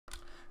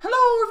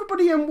Hello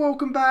everybody and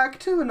welcome back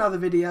to another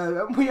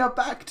video, and we are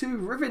back to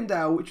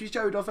Rivendell, which we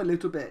showed off a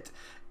little bit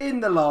in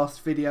the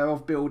last video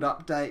of build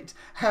update,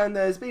 and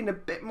there's been a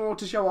bit more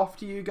to show off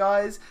to you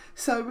guys.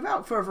 So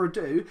without further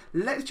ado,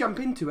 let's jump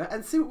into it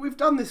and see what we've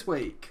done this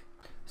week.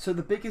 So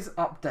the biggest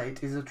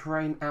update is the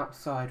terrain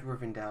outside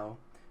Rivendell.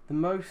 The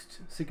most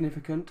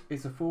significant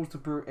is the Falls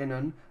of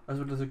Brutinnen, as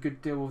well as a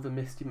good deal of the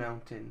Misty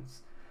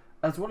Mountains.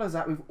 As well as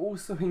that, we've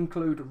also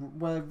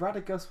included where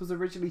Radagast was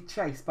originally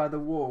chased by the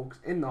wargs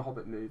in the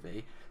Hobbit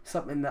movie,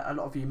 something that a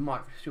lot of you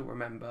might still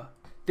remember.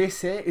 This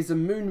here is the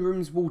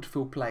Moonrooms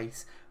waterfall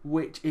place,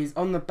 which is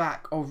on the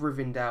back of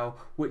Rivendell,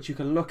 which you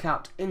can look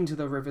out into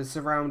the rivers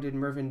surrounding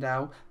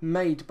Rivendell,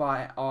 made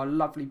by our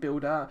lovely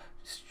builder,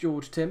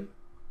 George Tim.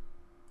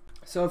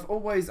 So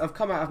I've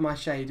come out of my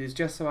shaders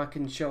just so I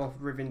can show off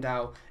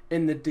Rivendell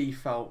in the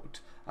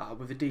default,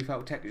 with the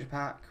default texture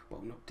pack, well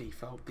not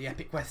default, the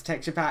Epic Quest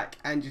texture pack,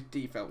 and just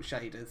default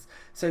shaders.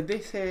 So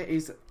this here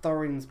is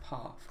Thorin's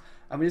path,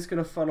 and we're just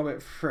going to follow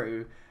it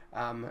through,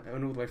 and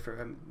all the way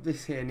through.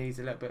 This here needs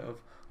a little bit of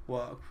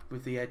work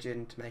with the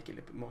edging to make it a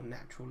little bit more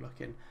natural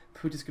looking.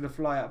 But we're just going to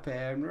fly up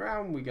here, and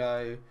round we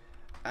go,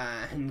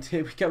 and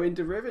here we go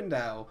into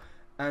Rivendell,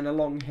 and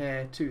along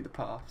here to the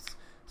paths.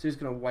 So just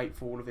going to wait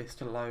for all of this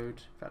to load.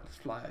 In fact, let's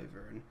fly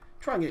over and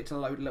try and get it to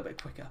load a little bit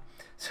quicker.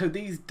 So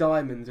these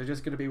diamonds are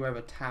just going to be where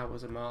the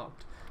towers are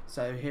marked.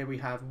 So here we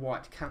have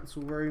White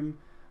Council Room,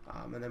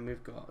 and then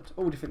we've got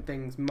all different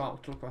things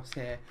marked all across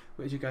here,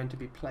 which are going to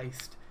be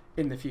placed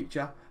in the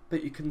future.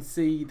 But you can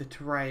see the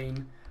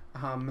terrain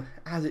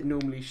as it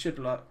normally should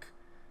look,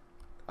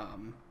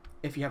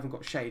 if you haven't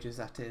got shaders,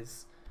 that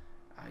is.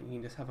 And you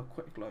can just have a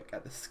quick look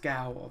at the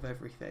scale of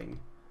everything.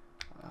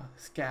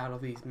 Scale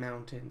of these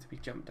mountains. We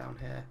jump down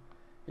here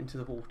into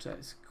the water.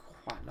 It's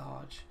quite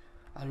large.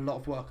 A lot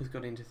of work has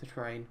gone into the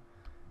terrain,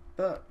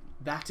 but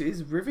that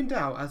is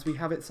Rivendell as we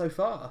have it so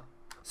far.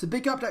 So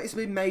big update has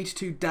been made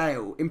to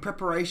Dale in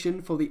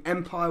preparation for the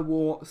Empire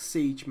War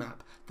siege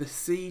map, the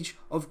Siege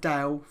of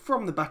Dale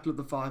from the Battle of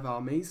the Five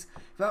Armies.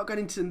 Without going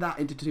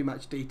into too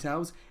much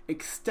details,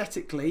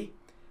 aesthetically,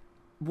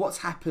 what's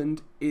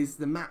happened is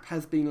the map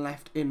has been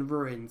left in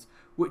ruins,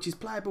 which is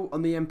playable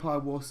on the Empire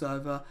War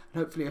server,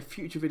 and hopefully a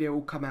future video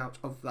will come out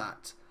of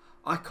that.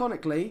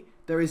 Iconically,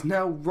 there is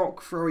now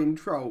rock throwing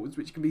trolls,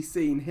 which can be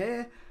seen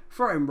here,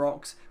 throwing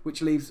rocks,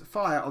 which leaves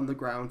fire on the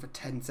ground for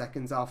 10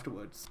 seconds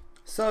afterwards.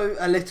 So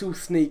a little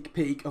sneak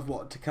peek of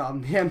what to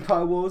come. The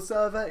Empire War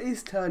server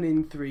is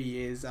turning 3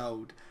 years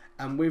old,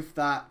 and with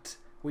that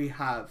we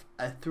have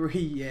a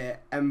 3-year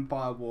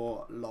Empire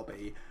War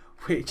lobby,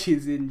 which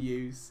is in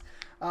use.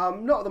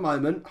 Not at the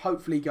moment,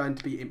 hopefully going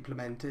to be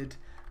implemented.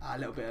 A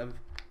little bit of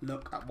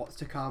look at what's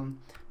to come.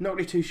 Not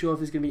really too sure if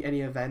there's going to be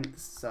any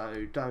events,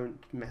 so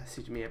don't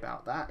message me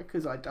about that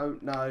because I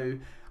don't know.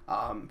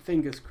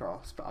 Fingers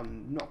crossed, but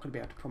I'm not going to be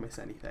able to promise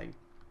anything.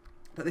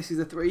 But this is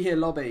a 3-year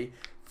lobby.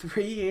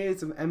 3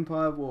 years of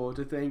Empire War.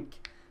 To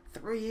think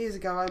 3 years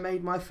ago I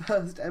made my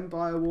first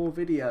Empire War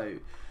video.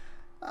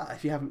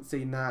 If you haven't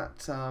seen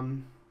that,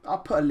 I'll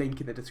put a link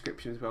in the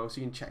description as well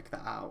so you can check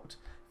that out.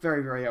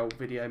 Very, very old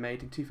video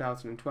made in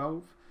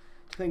 2012.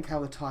 To think how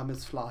the time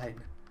is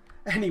flying.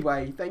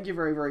 Anyway, thank you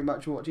very, very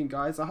much for watching,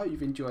 guys. I hope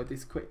you've enjoyed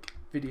this quick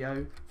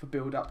video for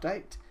build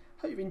update.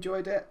 Hope you've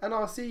enjoyed it, and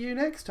I'll see you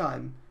next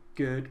time.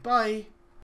 Goodbye.